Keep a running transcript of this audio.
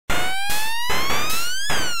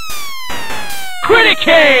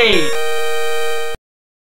Criticade!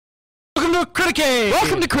 Welcome to Criticade!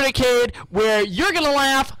 Welcome to Criticade, where you're gonna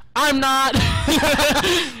laugh, I'm not.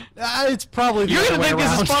 It's probably the You're other gonna way think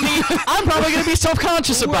around. this is funny, I'm probably gonna be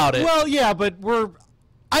self-conscious about it. Well, yeah, but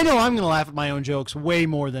I know I'm gonna laugh at my own jokes way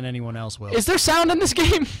more than anyone else will. Is there sound in this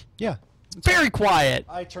game? Yeah. It's very quiet.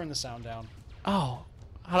 I turned the sound down. Oh,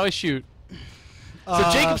 how do I shoot? So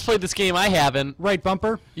Jacob's played this game, I haven't. Right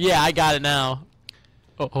bumper? Yeah, I got it now.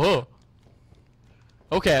 Oh.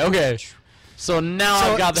 Okay. So now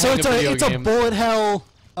I've got the hang of video it's game. a bullet hell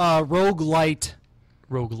roguelite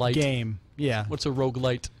Roguelite. game. Yeah. What's a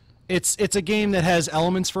roguelite? It's a game that has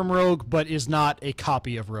elements from Rogue, but is not a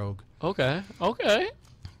copy of Rogue. Okay.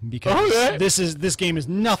 Because this game is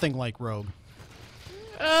nothing like Rogue.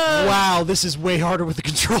 Wow, this is way harder with the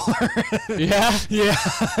controller. Yeah? Yeah.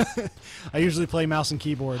 I usually play mouse and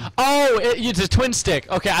keyboard. Oh, it's a twin stick.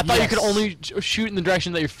 Okay, I thought you could Yes. only shoot in the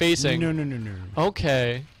direction that you're facing. No.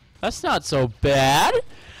 Okay. That's not so bad.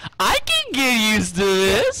 I can get used to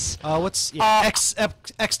this. X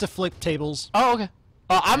to flip tables. Oh, okay.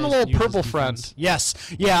 I'm a little Uses purple defense. friend. Yes.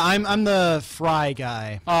 Yeah, I'm the fry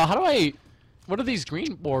guy. How do I... What are these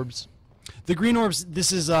green orbs? The green orbs,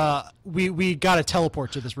 this is, we gotta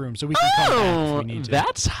teleport to this room, so we can come back if we need to.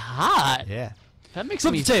 That's hot. Yeah. That makes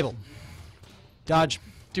Flip me... the table. Dodge.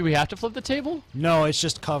 Do we have to flip the table? No, it's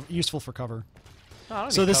just useful for cover. Oh, I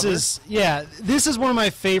don't So need this cover. this is one of my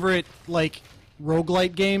favorite, like,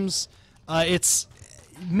 roguelite games. It's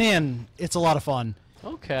a lot of fun.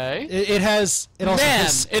 Okay. It also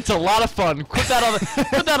has, it's a lot of fun. Put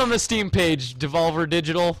that on the Steam page, Devolver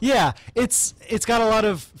Digital. yeah, it's got a lot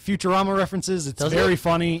of Futurama references. It's Does very it?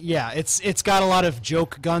 funny. Yeah, it's got a lot of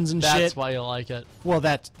joke guns and shit. That's why you like it. Well,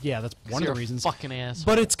 that's one of You're the a reasons. fucking ass.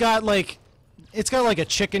 But it's got like a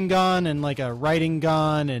chicken gun and like a writing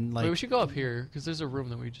gun and like Wait, we should go up here because there's a room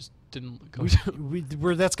that we just didn't go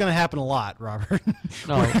to. that's gonna happen a lot, Robert.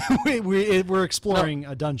 No. we're exploring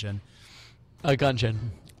a dungeon. A Gungeon.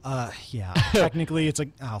 Yeah. Technically, it's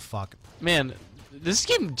oh fuck. Man, this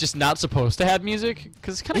game just not supposed to have music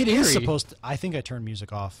because it's kind of It is supposed to. I think I turned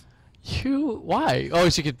music off. Why? Oh,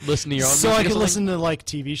 so you could listen to your own So music I or could something? listen to like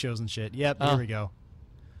TV shows and shit. Yep. Oh. Here we go.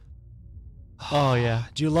 Oh yeah.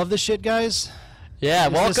 Do you love this shit, guys? Yeah.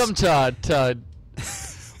 Is Welcome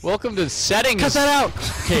to settings. Cut that out.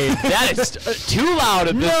 Okay, that is too loud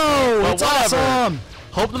at this No, point, but it's whatever. awesome.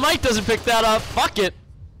 Hope the mic doesn't pick that up. Fuck it.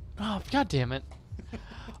 Oh, god damn it.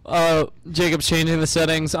 Jacob's changing the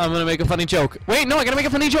settings. I'm gonna make a funny joke. Wait, no, I gotta make a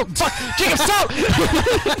funny joke. Fuck! Jacob, stop!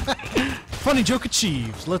 Funny joke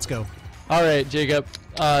achieved. Let's go. All right, Jacob.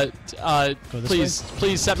 this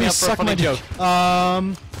Please set me up for a suck funny my joke. dick.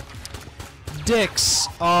 Dicks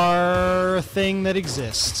are a thing that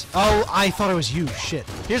exists. Oh, I thought it was you. Shit.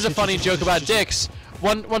 Here's a funny joke about dicks.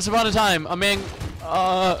 Once upon a time, a man.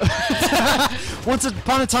 Once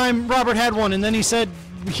upon a time, Robert had one, and then he said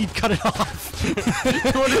he'd cut it off.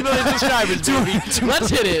 200 million subscribers, baby. Let's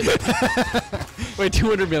hit it. Wait,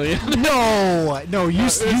 200 million? No, you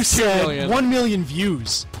said million. 1 million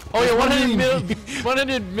views. Oh yeah, 100 million.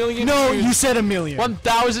 100 million. No, views. you said a million.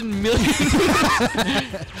 1,000 million.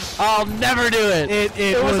 I'll never do it.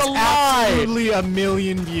 It was a lie. absolutely a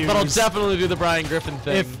million views. But I'll definitely do the Brian Griffin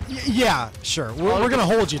thing. Yeah, sure. We're gonna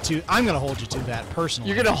hold you to. I'm gonna hold you to that personally.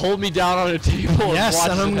 You're gonna hold me down on a table Yes, and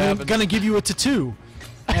watch and it I'm happen. gonna give you a tattoo.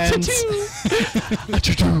 And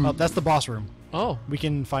oh, that's the boss room. Oh, We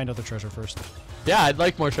can find other treasure first. yeah, I'd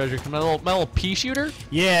like more treasure. My little pea shooter?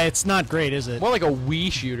 Yeah, it's not great, is it? More like a wee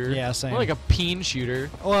shooter. Yeah, same. More like a peen shooter.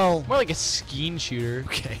 Well, More like a skeen shooter.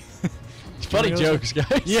 okay. Funny those jokes,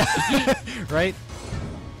 guys. Yeah, right.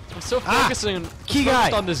 I'm so focusing key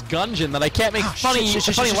guy. on this Gungeon that I can't make funny shit,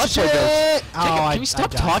 Let's Play shit. jokes. Oh, Jacob, I can you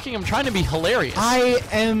stop died. talking? I'm trying to be hilarious. I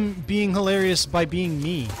am being hilarious by being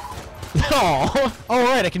me. Oh. Oh,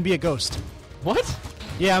 right, I can be a ghost. What?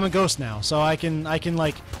 Yeah, I'm a ghost now, so I can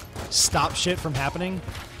like stop shit from happening.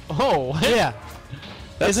 Oh. What? Yeah.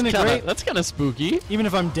 Isn't it great? That's kind of spooky. Even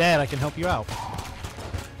if I'm dead, I can help you out.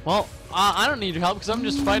 Well, I don't need your help because I'm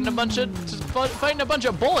just fighting a bunch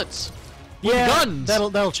of bullets. With Yeah, guns.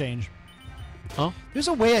 that'll change. Oh. There's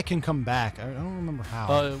a way I can come back. I don't remember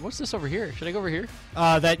how. What's this over here? Should I go over here?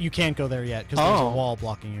 That you can't go there yet because there's Oh. a wall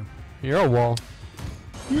blocking you. You're a wall.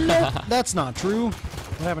 Nope, that's not true.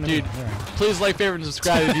 What happened to Dude, me? There I am. please like, favorite, and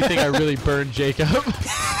subscribe if you think I really burned Jacob.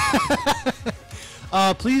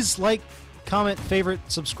 Please like, comment, favorite,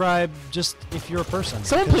 subscribe, just if you're a person.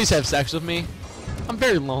 Someone please have sex with me. I'm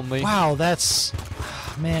very lonely. Wow, that's...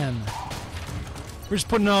 Man. We're just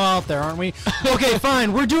putting it all out there, aren't we? Okay,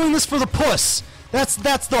 fine. We're doing this for the puss. That's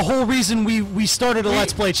the whole reason we started a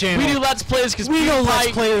Let's Play channel. We do Let's Plays because we know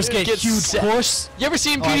Let's Players get huge push. You ever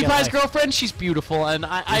seen PewDiePie's girlfriend? She's beautiful, and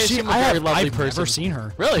I assume a very lovely person. I've never seen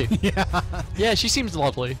her. Really? Yeah. Yeah, she seems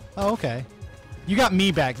lovely. Oh, okay. You got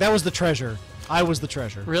me back. That was the treasure. I was the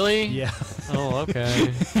treasure. Really? Yeah. Oh,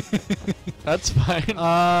 okay. That's fine.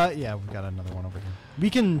 Yeah, we got another one over here. We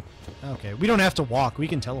can... Okay, we don't have to walk. We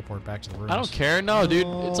can teleport back to the rooms. I don't care. No, dude.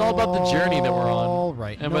 It's all about the journey that we're on. All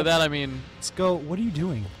right. And by that, I mean... Let's go. What are you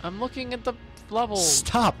doing? I'm looking at the level.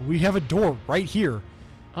 Stop. We have a door right here.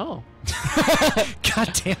 Oh.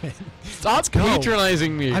 God damn it. Stop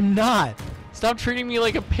patronizing me. I'm not. Stop treating me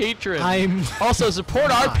like a patron. I'm also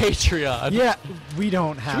support our Patreon. Yeah, we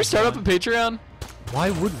don't have. Should we start up a Patreon?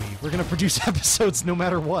 Why would we? We're gonna produce episodes no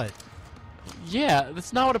matter what. Yeah,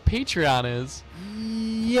 that's not what a Patreon is.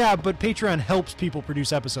 Yeah, but Patreon helps people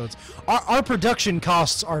produce episodes. Our production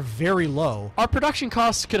costs are very low. Our production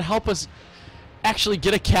costs could help us actually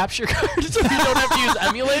get a capture card so we don't have to use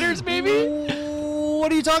emulators, maybe?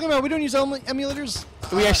 What are you talking about? We don't use emulators.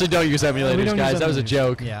 We actually don't use emulators, guys. That was a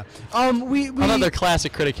joke. Yeah. Another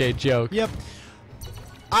classic Criticade joke. Yep.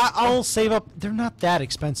 I'll save up. They're not that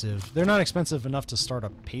expensive. They're not expensive enough to start a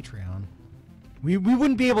Patreon. We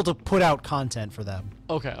wouldn't be able to put out content for them.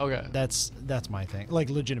 Okay, okay. That's my thing. Like,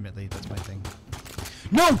 legitimately, that's my thing.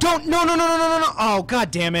 No, don't! No! Oh, god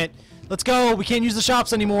damn it. Let's go. We can't use the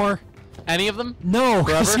shops anymore. Any of them? No,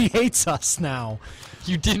 because he hates us now.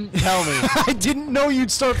 You didn't tell me. I didn't know you'd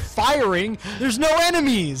start firing. There's no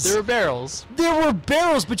enemies. There were barrels. There were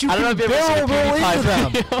barrels, but you can barrel roll into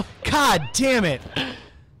them. Video. God damn it.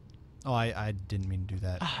 Oh, I didn't mean to do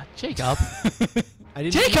that. Jacob. I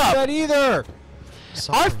didn't mean to do that either.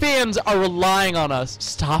 Sorry. Our fans are relying on us.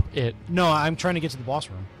 Stop it. No, I'm trying to get to the boss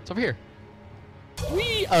room. It's over here.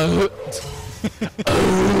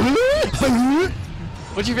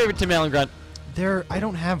 What's your favorite Tim Allen grunt? I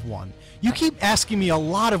don't have one. You keep asking me a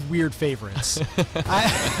lot of weird favorites.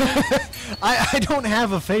 I don't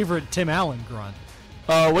have a favorite Tim Allen grunt.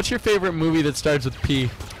 What's your favorite movie that starts with P?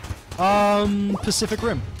 Pacific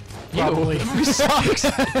Rim. Probably. The movie sucks.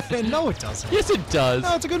 No, it doesn't. Yes, it does.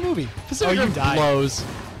 No, it's a good movie. Pacific Rim blows.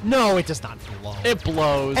 No, it does not blow. It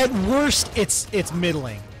blows. At worst, it's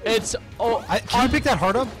middling. It's can you pick that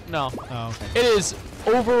heart up? No. Oh, okay. It is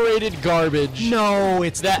overrated garbage. No,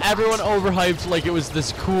 it's that not. Everyone overhyped like it was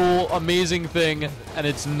this cool, amazing thing, and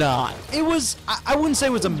it's not. It was. I wouldn't say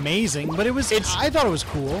it was amazing, but it was. I thought it was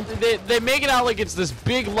cool. They make it out like it's this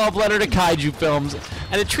big love letter to kaiju films,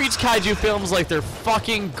 and it treats kaiju films like they're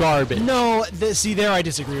fucking garbage. No, see there, I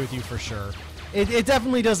disagree with you for sure. It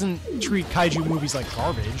definitely doesn't treat kaiju movies like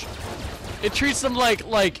garbage. It treats them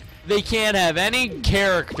like they can't have any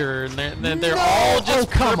character, and they're all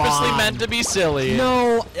just purposely meant to be silly.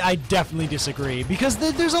 No, I definitely disagree, because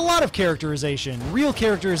there's a lot of characterization, real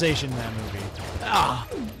characterization in that movie.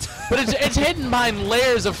 But it's hidden behind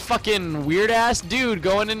layers of fucking weird-ass dude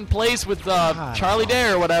going in place with Charlie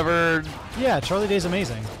Day or whatever. Yeah, Charlie Day's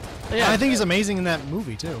amazing. Yeah, I think he's amazing in that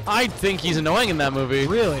movie, too. I think he's annoying in that movie.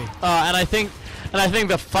 Really? And I think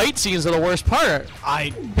the fight scenes are the worst part.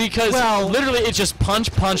 Because literally it's just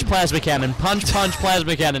punch, plasma cannon, punch,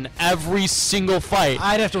 plasma cannon every single fight.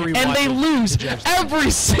 I'd have to rewatch and they lose every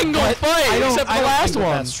single fight except the last one.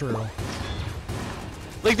 That's true.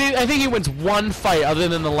 Like I think he wins one fight other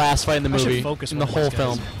than the last fight in the movie, in the whole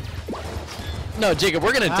film. No, Jacob,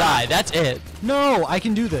 we're gonna die. That's it. No, I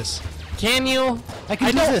can do this. Can you? I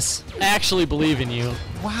can do this. I actually believe in you.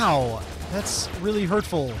 Wow, that's really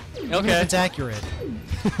hurtful. Okay. Even if it's accurate.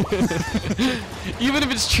 Even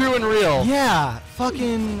if it's true and real. Yeah,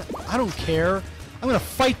 fucking, I don't care. I'm gonna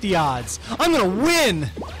fight the odds. I'm gonna win!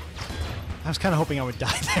 I was kind of hoping I would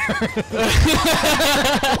die there.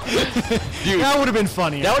 Dude, that would have been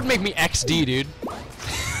funny. That would make me XD, dude.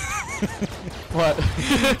 What?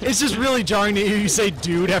 It's just really jarring to hear you say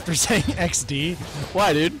dude after saying XD.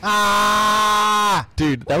 Why, dude?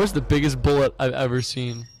 Dude, that was the biggest bullet I've ever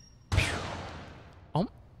seen. Oh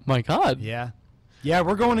my god. Yeah. Yeah,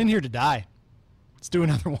 we're going in here to die. Let's do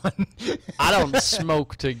another one. I don't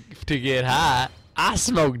smoke to get high. I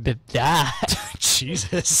smoke to die.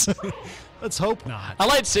 Jesus. Let's hope not. I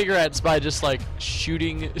light cigarettes by just like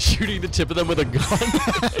shooting the tip of them with a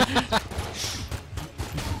gun.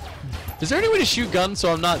 Is there any way to shoot guns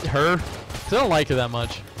so I'm not her? 'Cause I don't like it that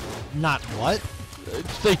much. Not what?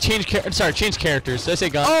 They change characters. Did I say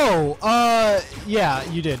gun? Oh, yeah,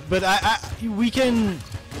 you did. But we can.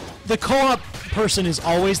 The co-op person is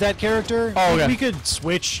always that character. Oh, okay. We could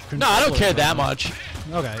switch. No, I don't care that much.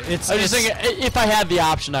 Okay, I was just thinking if I had the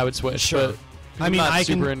option, I would switch. Sure. But I mean, I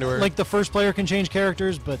can. Into her. Like the first player can change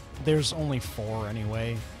characters, but there's only 4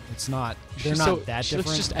 anyway. It's not. They're not that She looks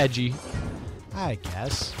different. just edgy. I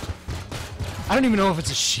guess. I don't even know if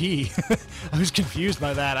it's a she. I was confused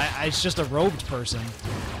by that. It's just a robed person.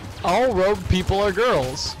 All robed people are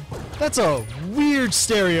girls. That's a weird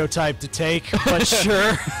stereotype to take, but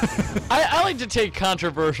sure. I like to take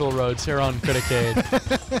controversial roads here on Criticade.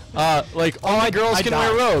 Like, all girls can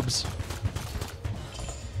wear robes.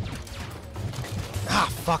 Ah,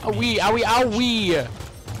 fuck me. Owie, owie.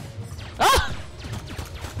 Ah!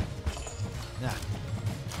 Yeah.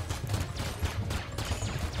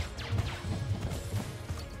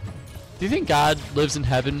 Do you think God lives in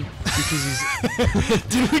heaven because he's...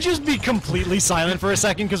 Did we just be completely silent for a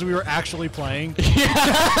second because we were actually playing? Do you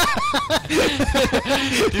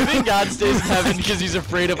think God stays in heaven because he's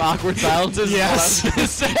afraid of awkward silences? Yes. Is what I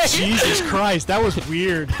was gonna say. Jesus Christ, that was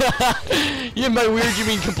weird. Yeah, by weird you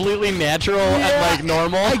mean completely natural and like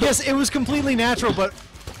normal? I guess it was completely natural, but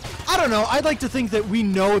I don't know. I'd like to think that we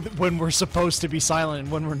know when we're supposed to be silent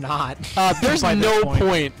and when we're not. There's by this no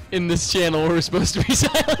point in this channel where we're supposed to be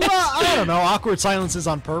silent. Well, I don't know. Awkward silences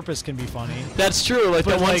on purpose can be funny. That's true. Like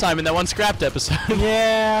But that one like- time in that one scrapped episode.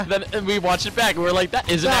 Yeah. Then we watched it back and we're like, that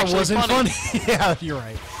isn't That actually wasn't funny. Yeah, you're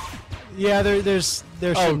right. Yeah, there Oh,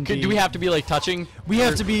 shouldn't be. do we have to be like touching? We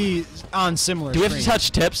have Or- to be on similar. Do we have to screens.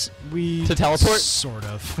 touch tips? We to teleport? Sort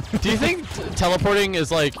of. Do you think teleporting is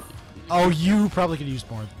like Oh, you probably could use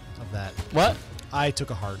more of that. what? I took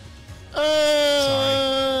a heart. Sorry.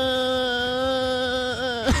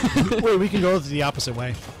 Wait, we can go the opposite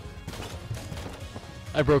way.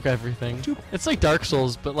 I broke everything. It's like Dark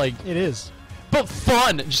Souls, but like, It is. but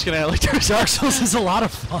fun. Just kidding. I like Dark Souls. Dark Souls is a lot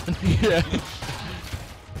of fun. Yeah.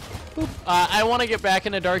 I want to get back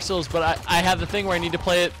into Dark Souls, but I have the thing where I need to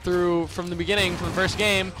play it through from the beginning, from the first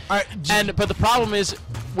game. Alright, But the problem is Demon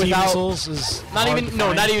without Souls is not hard even to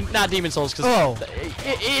no, find. not Demon Souls because Oh.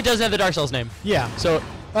 it doesn't have the Dark Souls name. Yeah. So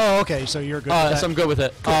Oh, okay. So you're good. With that. so I'm good with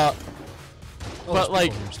it. Oh, there's but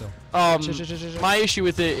like people here still. my issue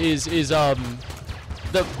with it is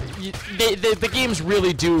the games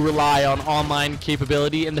really do rely on online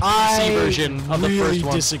capability, and the PC version of the really first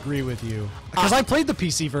one. disagree with you because I played the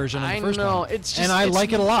PC version of the I first know one, it's just, and I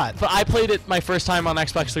like it a lot. But I played it my first time on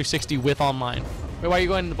Xbox 360 with online. Wait, why are you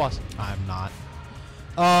going to the boss? I'm not.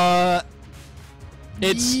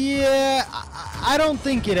 It's Yeah, I don't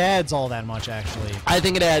think it adds all that much actually. I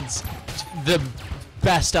think it adds the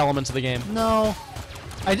best elements of the game. No.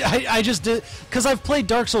 I just did because I've played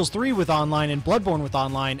Dark Souls 3 with online and Bloodborne with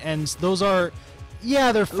online, and those are,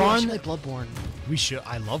 yeah, they're fun. Bloodborne. We should.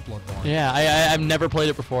 I love Bloodborne. Yeah, I've never played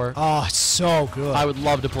it before. Oh, it's so good. I would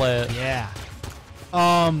love to play it. Yeah.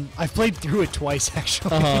 I've played through it twice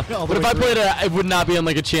actually. All the But if way I through. played it, it would not be on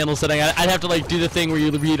like a channel setting. I'd have to like do the thing where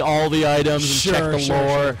you read all the items and check Sure, the sure,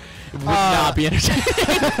 lore. sure. It would not be entertaining.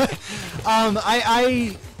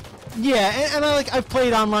 Yeah, and I've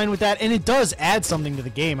played online with that, and it does add something to the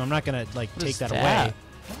game. I'm not gonna like take is that that?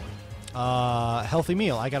 away. Healthy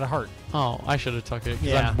meal. I got a heart. Oh, I should have took it. 'Cause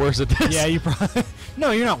Yeah. I'm worse at this. Yeah, you probably.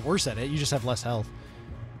 No, you're not worse at it. You just have less health.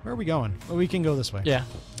 Where are we going? Well, we can go this way. Yeah.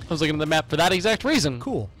 I was looking at the map for that exact reason.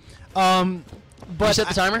 Cool. But But you set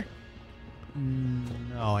the timer?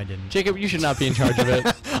 No, I didn't. Jacob, you should not be in charge of it.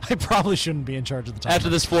 I probably shouldn't be in charge of the timer. After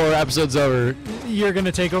this 4 episode's over, You're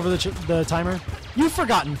gonna take over the timer. You've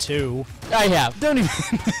forgotten too. I have. Don't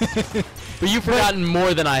even. But you've forgotten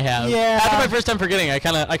more than I have. Yeah. After my first time forgetting, I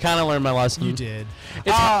kind of learned my lesson. You did.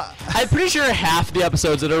 It's, I'm pretty sure half the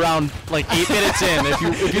episodes at around like 8 minutes in. If you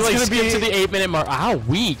like gonna skip be- to the 8-minute mark,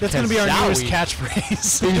 weak. That's gonna be our newest Kazowie.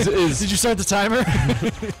 catchphrase. Is- Did you start the timer? There we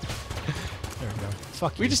go.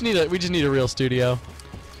 Fuck you. We just need a real studio.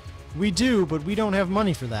 We do, but we don't have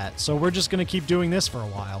money for that, so we're just gonna keep doing this for a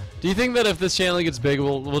while. Do you think that if this channel gets big,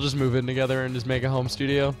 we'll just move in together and just make a home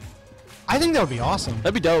studio? I think that would be awesome.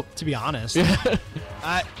 That'd be dope. To be honest, Yeah.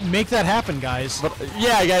 make that happen, guys. But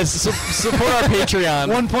yeah, guys, support our Patreon.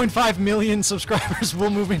 1.5 million subscribers. We'll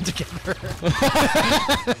move in together.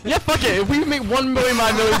 Yeah, fuck it. If we make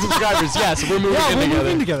 1.5 million subscribers, yes, we're moving Yeah, in we'll together.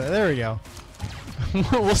 move in together. There we go.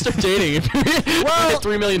 We'll start dating if we hit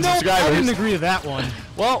 3 million nope, subscribers. I didn't agree to that one.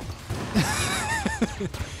 Well,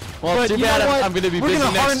 But too you bad know what? I'm going to be We're busy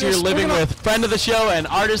gonna next year harness- we're living gonna- with friend of the show and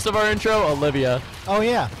artist of our intro, Olivia. Oh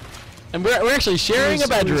yeah. And we're actually sharing a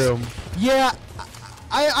bedroom. Yeah,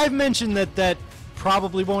 I've mentioned that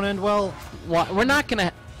probably won't end well. We're not going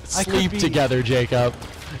to I could sleep be- together, Jacob,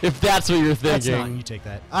 if that's what you're That's not. thinking. You take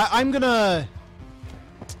that. I'm gonna.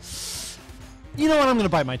 You know what? I'm gonna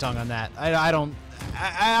bite my tongue on that. I don't.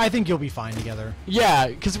 I think you'll be fine together. Yeah,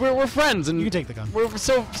 because we're friends, and You can take the gun. we're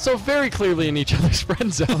so very clearly in each other's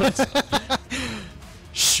friend zones.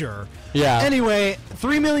 Sure. Yeah. Anyway,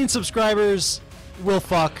 3 million subscribers. we'll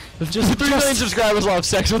fuck. Just 3 million subscribers will have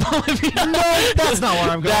sex with Olivia. No, that's not where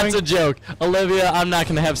I'm going. That's a joke. Olivia, I'm not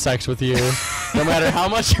going to have sex with you. No matter how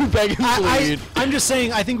much you beg and plead. I'm just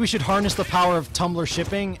saying, I think we should harness the power of Tumblr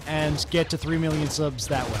shipping and get to 3 million subs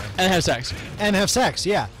that way. And have sex. And have sex,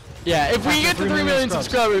 yeah. Yeah, if we get to 3 million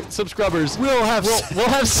subscribers, we'll have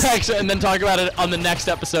sex and then talk about it on the next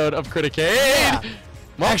episode of Criticade. Yeah.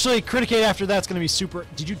 Well, actually, Criticade after that's going to be super...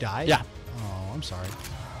 Did you die? Yeah. Oh, I'm sorry.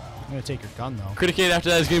 I'm going to take your gun, though. Criticade after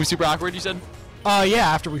that is going to be super awkward, you said?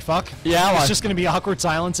 Yeah, after we fuck. Yeah, it's just going to be awkward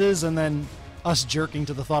silences and then us jerking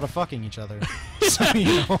to the thought of fucking each other. So,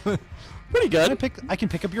 you know. Pretty good. I can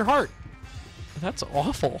pick up your heart. That's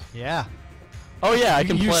awful. Yeah. Oh yeah, I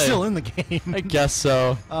can You're play. still in the game. I guess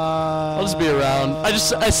so. I'll just be around. I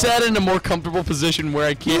sat in a more comfortable position where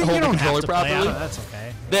I can't hold the controller properly. That's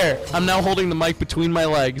okay. There, I'm now holding the mic between my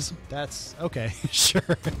legs. That's okay. Sure.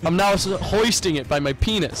 I'm now hoisting it by my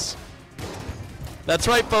penis. That's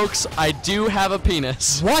right, folks. I do have a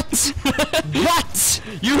penis. What? What?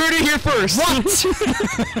 You heard it here first. What?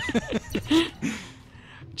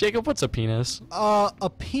 Jacob, what's a penis? A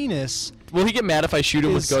penis. Will he get mad if I shoot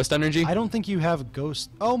him with ghost energy? I don't think you have ghost.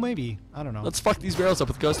 Oh, maybe. I don't know. Let's fuck these barrels up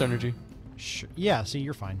with ghost energy. Sure. Yeah. See,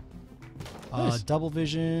 you're fine. Nice. Double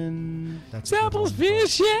vision. That's double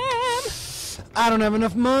vision. I don't have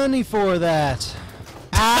enough money for that.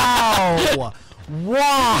 Ow!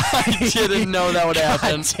 Why? I didn't know that would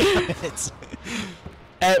happen. Damn it.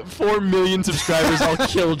 At 4 million subscribers, I'll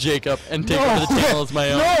kill Jacob and take over the channel as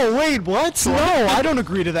my own. No, wait, what? No, I don't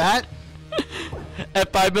agree to that.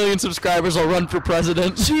 At 5 million subscribers, I'll run for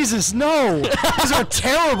president. Jesus, no. These are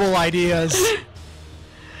terrible ideas.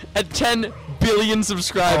 At 10 billion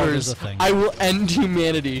subscribers, I will end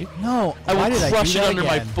humanity. No, I will crush it under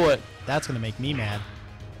my again? foot. That's going to make me mad.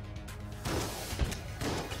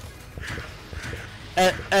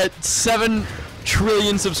 At 7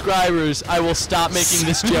 trillion subscribers, I will stop making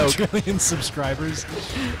this joke. 7 trillion subscribers.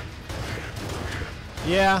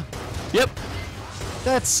 Yeah. Yep.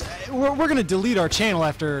 That's we're gonna delete our channel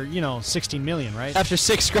after 16 million, right? After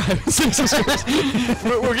 6 subscribers,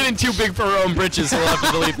 we're getting too big for our own britches, so we'll have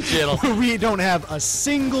to delete the channel. We don't have a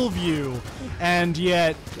single view, and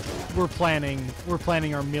yet we're planning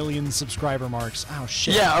our million subscriber marks. Oh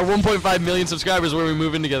shit! Yeah, our 1.5 million subscribers where we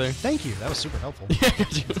move in together. Thank you. That was super helpful. Yeah, I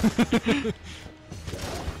got you.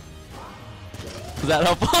 Was that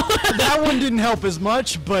helpful? That one didn't help as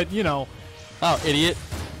much, but Oh, idiot.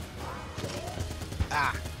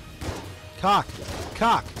 Ah. Cock.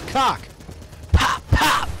 Pop, pop.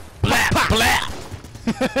 Blap, blap.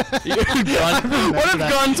 What if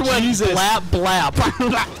guns went blap, blap?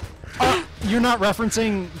 You're not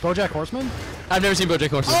referencing BoJack Horseman? I've never seen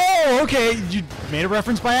BoJack Horseman. Oh, okay. You made a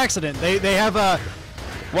reference by accident. They have a...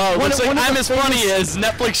 Well, looks like I'm as funny as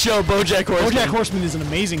Netflix show BoJack Horseman. BoJack Horseman is an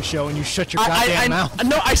amazing show, and you shut your goddamn mouth.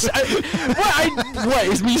 No, what,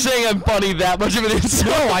 is me saying I'm funny that much of an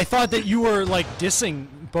insult? No, I thought that you were, dissing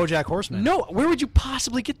BoJack Horseman. No, where would you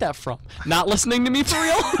possibly get that from? Not listening to me for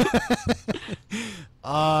real?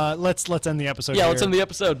 Let's end the episode Yeah, here. let's end the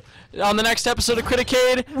episode. On the next episode of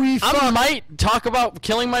Criticade, I might talk about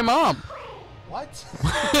killing my mom. What?